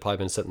bartender that had probably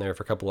been sitting there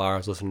for a couple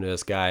hours listening to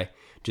this guy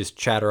just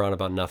chatter on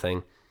about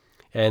nothing.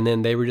 And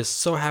then they were just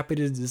so happy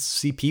to just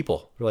see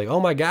people. They're like,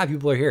 oh my God,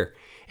 people are here.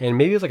 And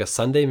maybe it was like a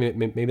Sunday,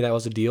 maybe that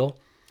was a deal.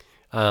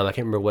 I can't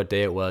remember what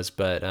day it was,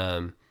 but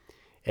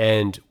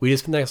and we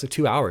just spent the next like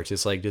 2 hours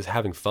just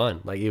having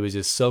fun. Like it was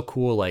just so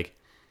cool. Like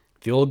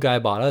the old guy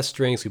bought us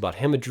drinks, we bought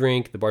him a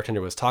drink. The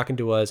bartender was talking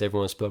to us.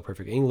 Everyone spoke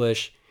perfect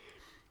English.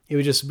 It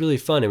was just really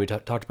fun, and we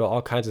talked about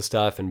all kinds of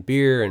stuff and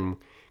beer, and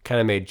kind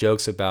of made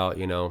jokes about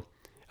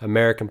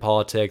American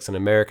politics and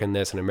American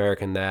this and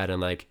American that,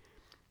 and like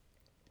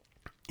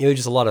it was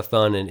just a lot of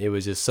fun, and it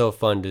was just so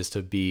fun just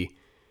to be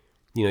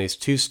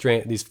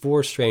these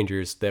four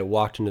strangers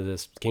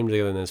that came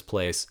together in this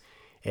place,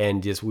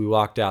 and just we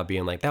walked out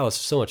being like, that was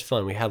so much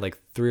fun. We had like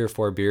 3 or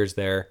 4 beers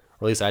there, or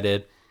at least I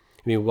did.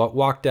 We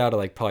walked out at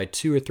like probably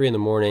 2 or 3 in the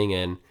morning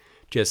and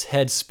just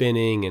head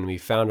spinning, and we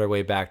found our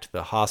way back to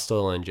the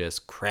hostel and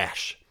just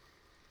crash.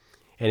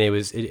 And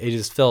it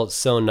just felt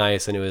so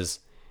nice, and it was,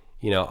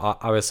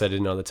 obviously I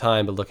didn't know at the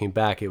time, but looking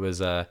back, it was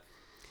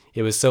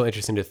so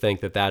interesting to think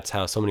that that's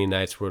how so many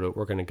nights we're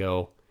going to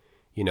go,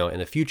 in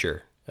the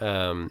future.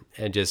 And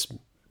just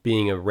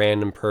being a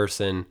random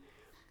person,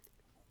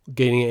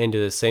 getting into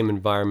the same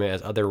environment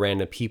as other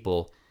random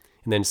people,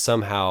 and then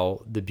somehow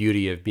the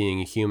beauty of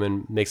being a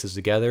human mixes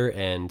together,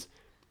 and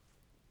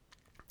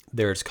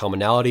there's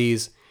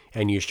commonalities,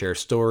 and you share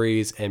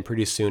stories, and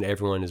pretty soon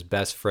everyone is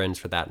best friends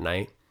for that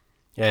night.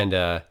 And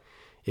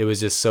it was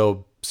just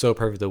so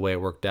perfect the way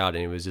it worked out,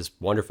 and it was just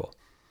wonderful.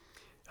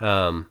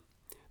 The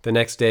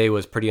next day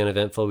was pretty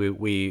uneventful. It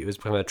was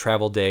kind of a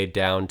travel day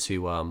down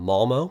to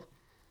Malmo,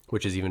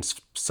 which is even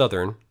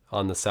southern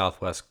on the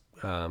southwest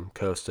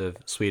coast of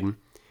Sweden.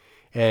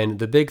 And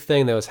the big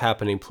thing that was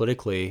happening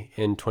politically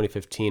in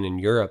 2015 in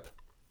Europe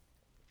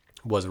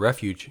was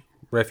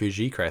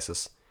refugee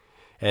crisis.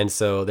 And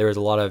so there was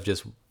a lot of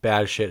just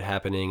bad shit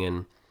happening,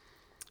 and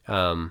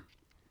kind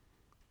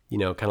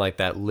of like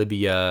that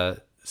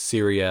Libya,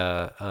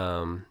 Syria,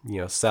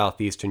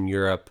 southeastern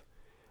Europe,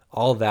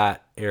 all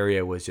that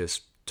area was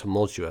just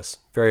tumultuous,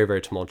 very,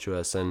 very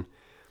tumultuous. And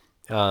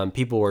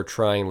people were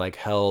trying like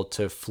hell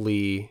to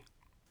flee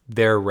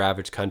their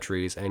ravaged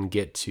countries and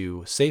get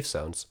to safe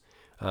zones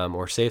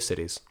or safe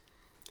cities.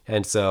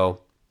 And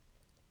so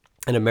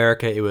in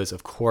America, it was,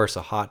 of course,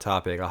 a hot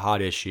topic, a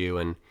hot issue,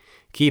 and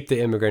keep the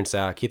immigrants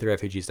out, keep the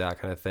refugees out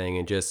kind of thing.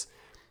 And just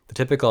the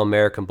typical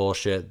American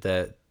bullshit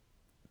that,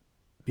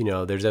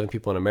 there's other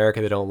people in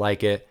America that don't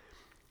like it,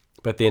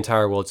 but the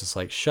entire world's just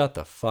like, shut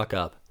the fuck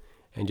up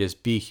and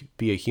just be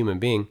a human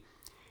being.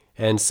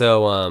 And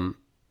so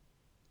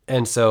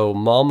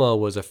Malmo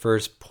was a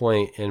first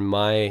point in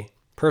my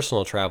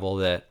personal travel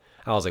that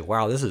I was like,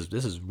 wow, this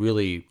is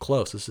really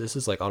close. This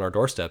is like on our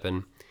doorstep.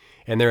 And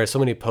there are so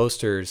many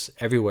posters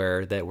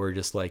everywhere that were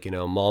just like,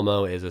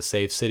 Malmo is a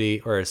safe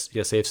city, or a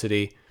safe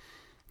city.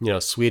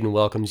 Sweden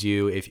welcomes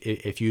you.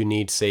 If you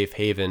need safe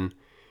haven,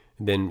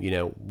 then,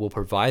 we'll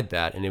provide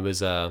that. And it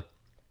was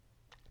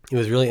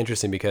really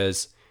interesting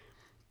because,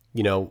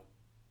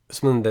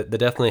 something that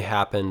definitely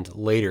happened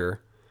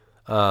later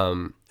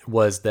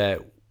was that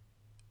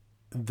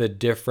the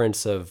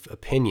difference of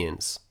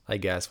opinions, I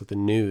guess, with the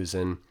news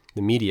and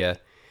the media.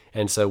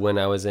 And so when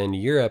I was in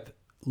Europe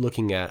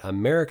looking at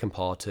American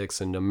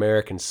politics and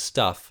American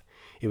stuff,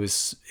 it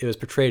was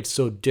portrayed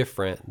so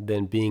different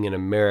than being in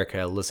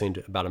America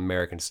listening about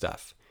American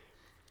stuff.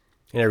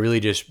 And it really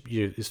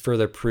just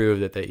further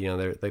proved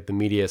that like the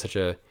media is such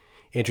a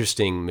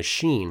interesting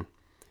machine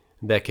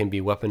that can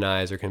be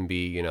weaponized or can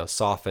be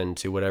softened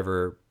to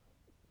whatever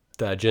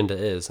the agenda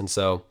is. And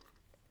so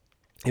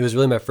it was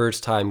really my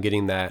first time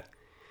getting that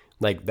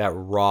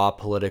raw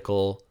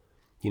political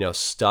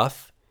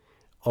stuff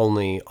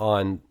only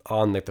on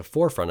like the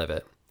forefront of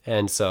it.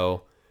 And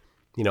so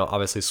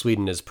obviously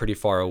Sweden is pretty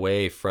far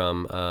away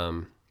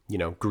from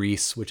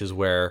Greece, which is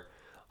where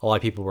a lot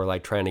of people were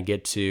like trying to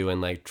get to and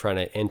like trying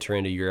to enter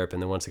into Europe.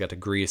 And then once they got to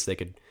Greece, they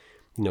could,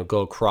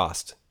 go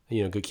across,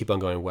 keep on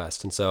going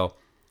west. And so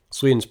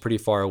Sweden's pretty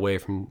far away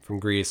from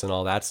Greece and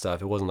all that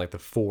stuff. It wasn't like the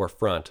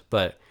forefront,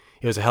 but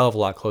it was a hell of a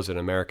lot closer to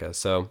America.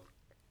 So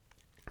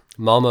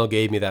Malmo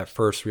gave me that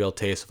first real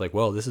taste of like,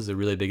 whoa, this is a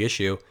really big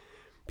issue.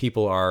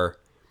 People are,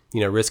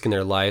 risking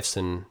their lives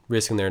and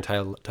risking their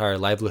entire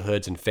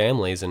livelihoods and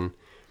families, and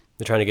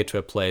they're trying to get to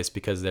a place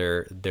because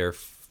they're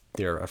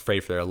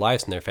afraid for their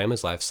lives and their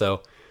family's life.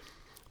 So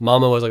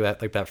Malmo was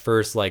like that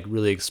first like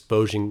really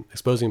exposing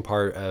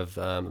part of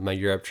my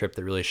Europe trip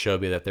that really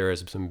showed me that there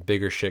is some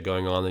bigger shit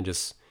going on than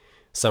just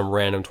some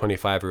random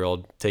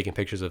 25-year-old taking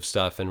pictures of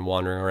stuff and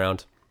wandering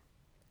around.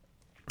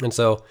 And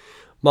so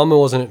Malmo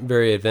wasn't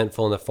very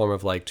eventful in the form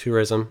of like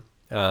tourism.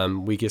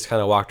 We just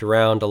kind of walked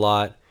around a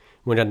lot,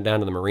 went down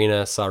to the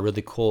marina, saw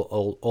really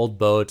cool old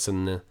boats,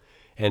 and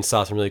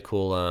saw some really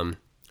cool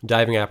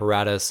diving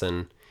apparatus,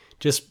 and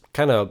just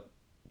kind of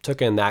took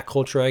in that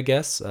culture, I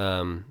guess.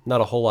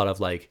 Not a whole lot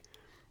of like,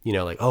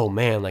 like, oh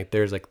man, like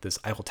there's like this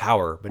Eiffel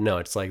Tower, but no,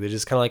 it's like there's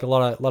just kind of like a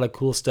lot of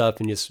cool stuff,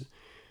 and just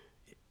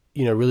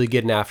really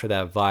getting after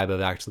that vibe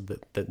of actually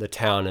the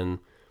town, and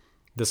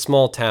the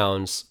small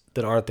towns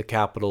that aren't the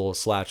capital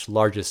 /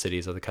 largest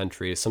cities of the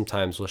country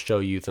sometimes will show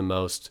you the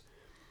most,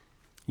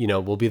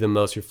 will be the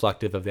most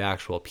reflective of the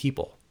actual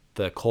people,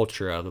 the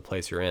culture of the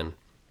place you're in.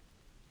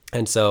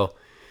 And so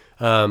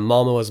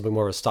Malmo was a bit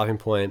more of a stopping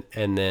point,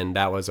 and then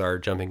that was our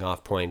jumping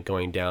off point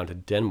going down to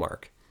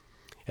Denmark.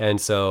 And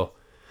so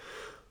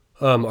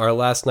our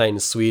last night in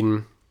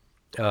Sweden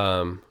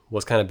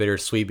was kind of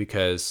bittersweet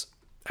because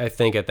I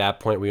think at that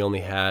point we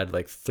only had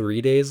like 3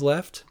 days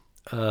left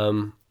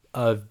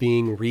of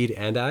being Reed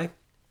and I.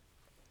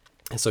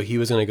 And so he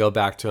was going to go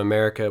back to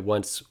America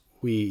once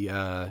we,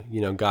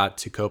 got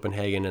to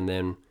Copenhagen and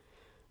then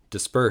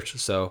dispersed.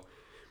 So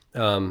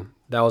That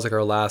was like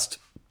our last,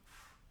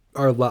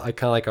 kind of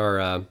like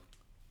our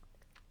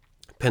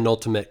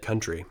penultimate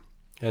country.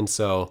 And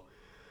so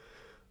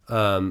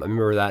I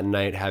remember that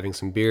night having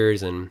some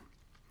beers and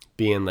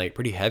being like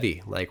pretty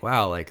heavy. Like,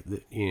 wow, like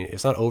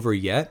it's not over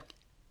yet,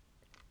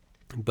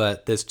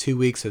 but this 2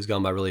 weeks has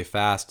gone by really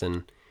fast,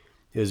 and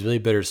it was really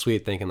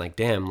bittersweet thinking like,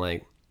 damn,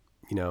 like,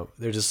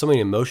 there's just so many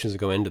emotions that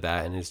go into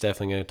that. And it's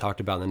definitely going to talk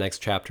about in the next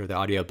chapter of the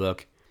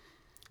audiobook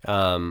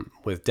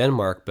with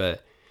Denmark,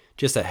 but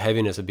just that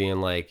heaviness of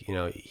being like,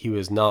 he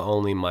was not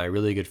only my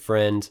really good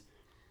friend,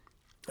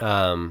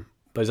 but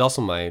he's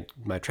also my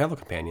travel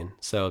companion.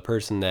 So a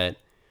person that,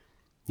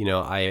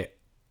 I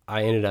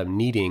ended up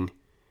needing,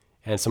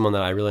 and someone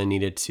that I really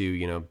needed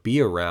to,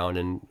 be around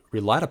and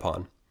relied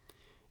upon.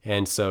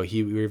 And so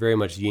we were very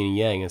much yin and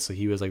yang. And so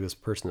he was like this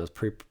person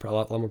that was a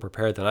lot more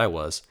prepared than I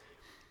was.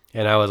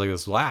 And I was like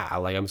this,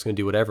 wow, like I'm just going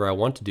to do whatever I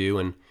want to do.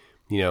 And,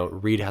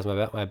 Reed has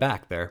my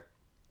back there.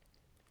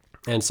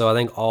 And so I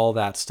think all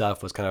that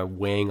stuff was kind of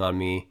weighing on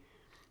me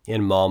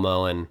in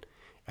Malmo, and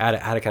I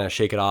had to kind of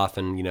shake it off.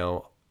 And,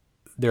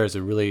 there was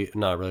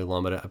not really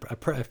long, but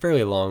a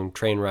fairly long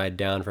train ride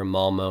down from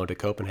Malmo to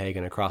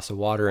Copenhagen across the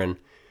water. And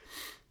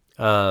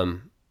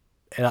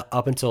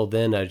up until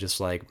then, I was just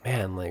like,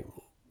 man, like,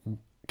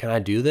 can I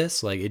do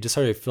this? Like, it just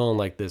started feeling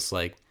like this,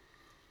 like,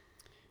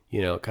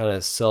 kind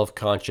of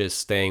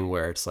self-conscious thing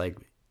where it's like,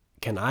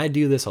 can I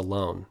do this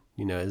alone?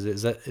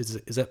 Is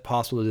that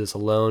possible to do this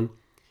alone?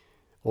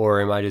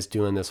 Or am I just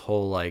doing this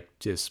whole like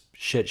just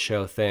shit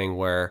show thing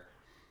where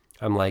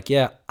I'm like,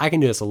 yeah, I can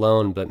do this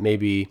alone, but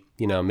maybe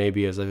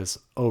it's like this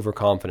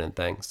overconfident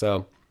thing.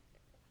 So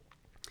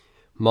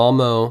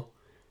Malmo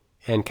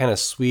and kind of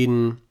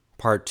Sweden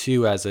part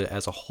two as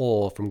a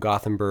whole, from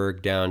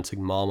Gothenburg down to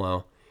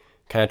Malmo,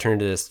 kind of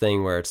turned into this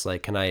thing where it's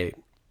like, can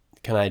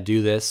I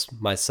do this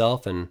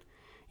myself? And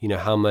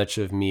how much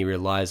of me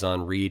relies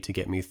on Reed to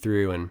get me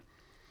through? And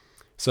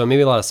so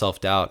maybe a lot of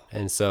self-doubt.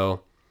 And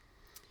so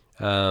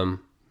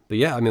but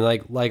yeah, I mean,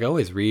 like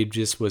always, Reed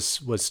just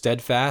was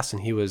steadfast,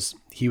 and he was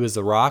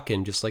the rock,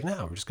 and just like,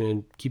 no, we're just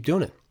gonna keep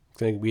doing it.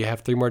 We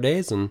have 3 more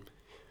days, and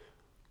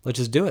let's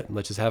just do it.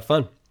 Let's just have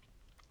fun.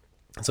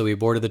 So we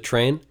boarded the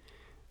train,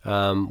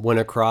 went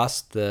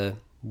across the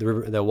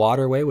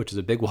waterway, which is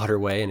a big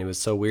waterway, and it was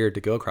so weird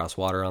to go across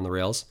water on the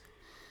rails,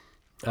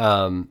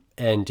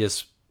 and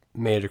just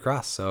made it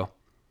across. So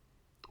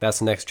that's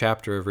the next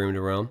chapter of Room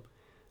to Rome.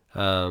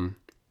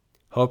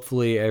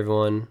 Hopefully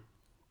everyone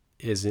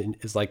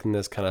is liking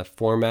this kind of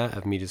format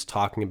of me just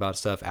talking about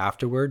stuff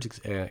afterwards,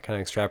 kind of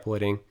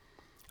extrapolating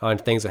on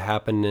things that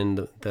happened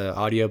in the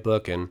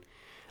audiobook. And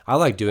I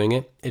like doing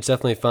it. It's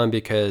definitely fun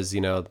because,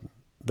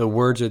 the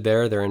words are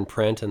there, they're in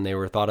print, and they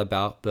were thought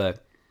about,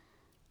 but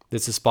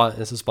this is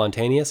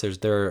spontaneous.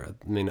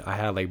 I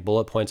had like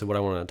bullet points of what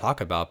I wanted to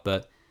talk about,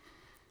 but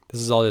this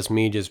is all just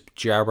me just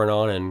jabbering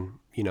on and,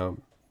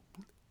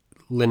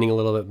 lending a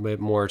little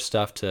bit more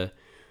stuff to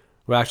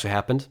what actually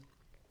happened.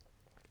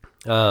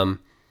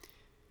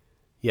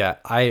 Yeah,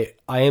 I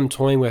am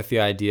toying with the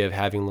idea of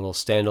having little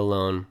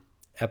standalone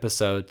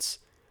episodes.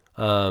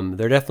 There are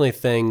definitely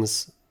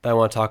things that I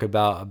want to talk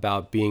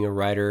about being a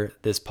writer.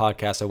 This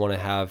podcast I want to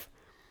have,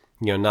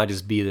 not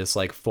just be this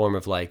like form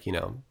of like,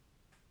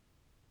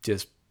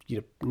 just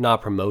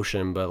not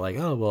promotion, but like,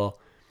 oh well,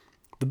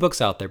 the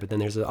book's out there, but then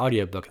there's an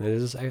audiobook and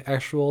there's this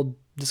actual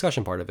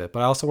discussion part of it.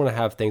 But I also want to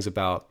have things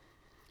about,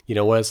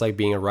 what it's like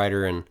being a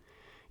writer, and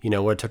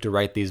what it took to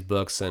write these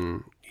books,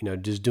 and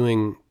just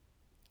doing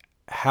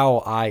how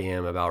I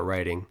am about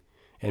writing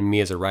and me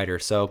as a writer.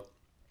 So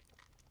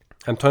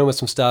I'm toying with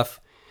some stuff.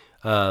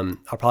 I'll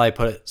probably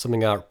put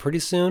something out pretty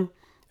soon.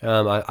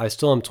 I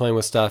still am toying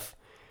with stuff.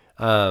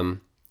 But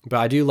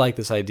I do like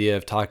this idea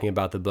of talking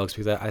about the books,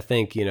 because I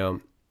think,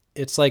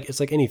 it's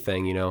like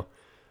anything,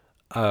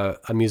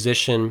 a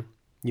musician,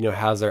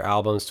 has their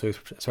albums to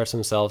express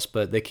themselves,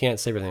 but they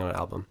can't say everything on an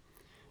album.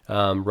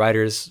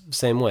 Writers,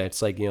 same way.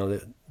 It's like,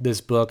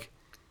 this book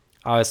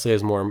obviously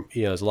is more,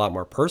 is a lot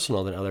more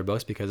personal than other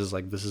books, because it's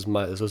like, this is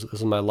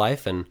my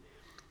life, and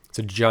it's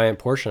a giant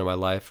portion of my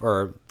life,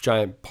 or a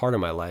giant part of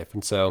my life.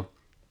 And so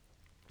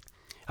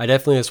I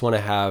definitely just want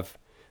to have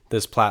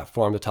this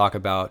platform to talk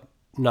about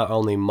not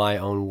only my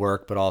own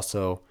work, but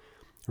also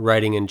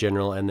writing in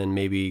general, and then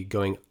maybe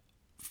going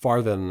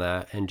farther than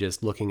that and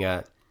just looking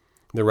at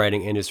the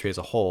writing industry as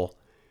a whole,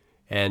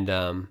 and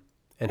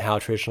how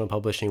traditional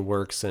publishing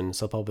works and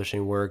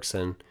self-publishing works,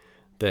 and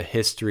the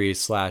history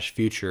 /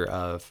 future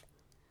of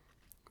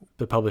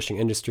the publishing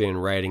industry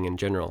and writing in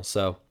general.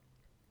 So,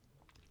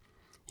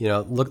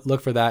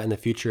 look for that in the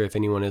future if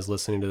anyone is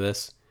listening to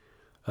this.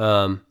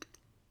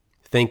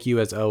 Thank you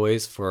as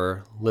always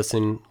for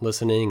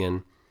listening,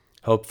 and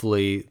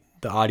hopefully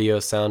the audio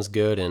sounds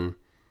good. And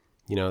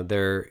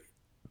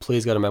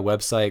please go to my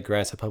website,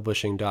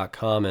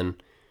 grandsteppublishing.com,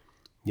 and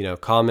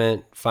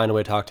comment, find a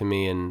way to talk to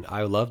me, and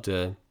I would love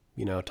to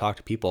talk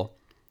to people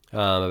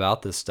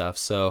about this stuff.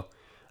 So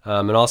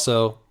and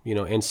also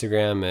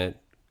Instagram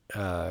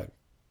at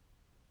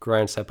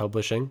Grindstep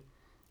Publishing.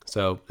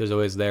 So there's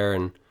always there,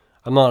 and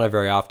I'm not on it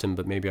very often,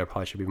 but maybe I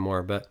probably should be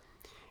more. But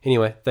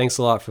Anyway, thanks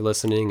a lot for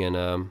listening, and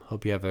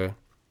hope you have a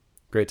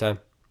great time.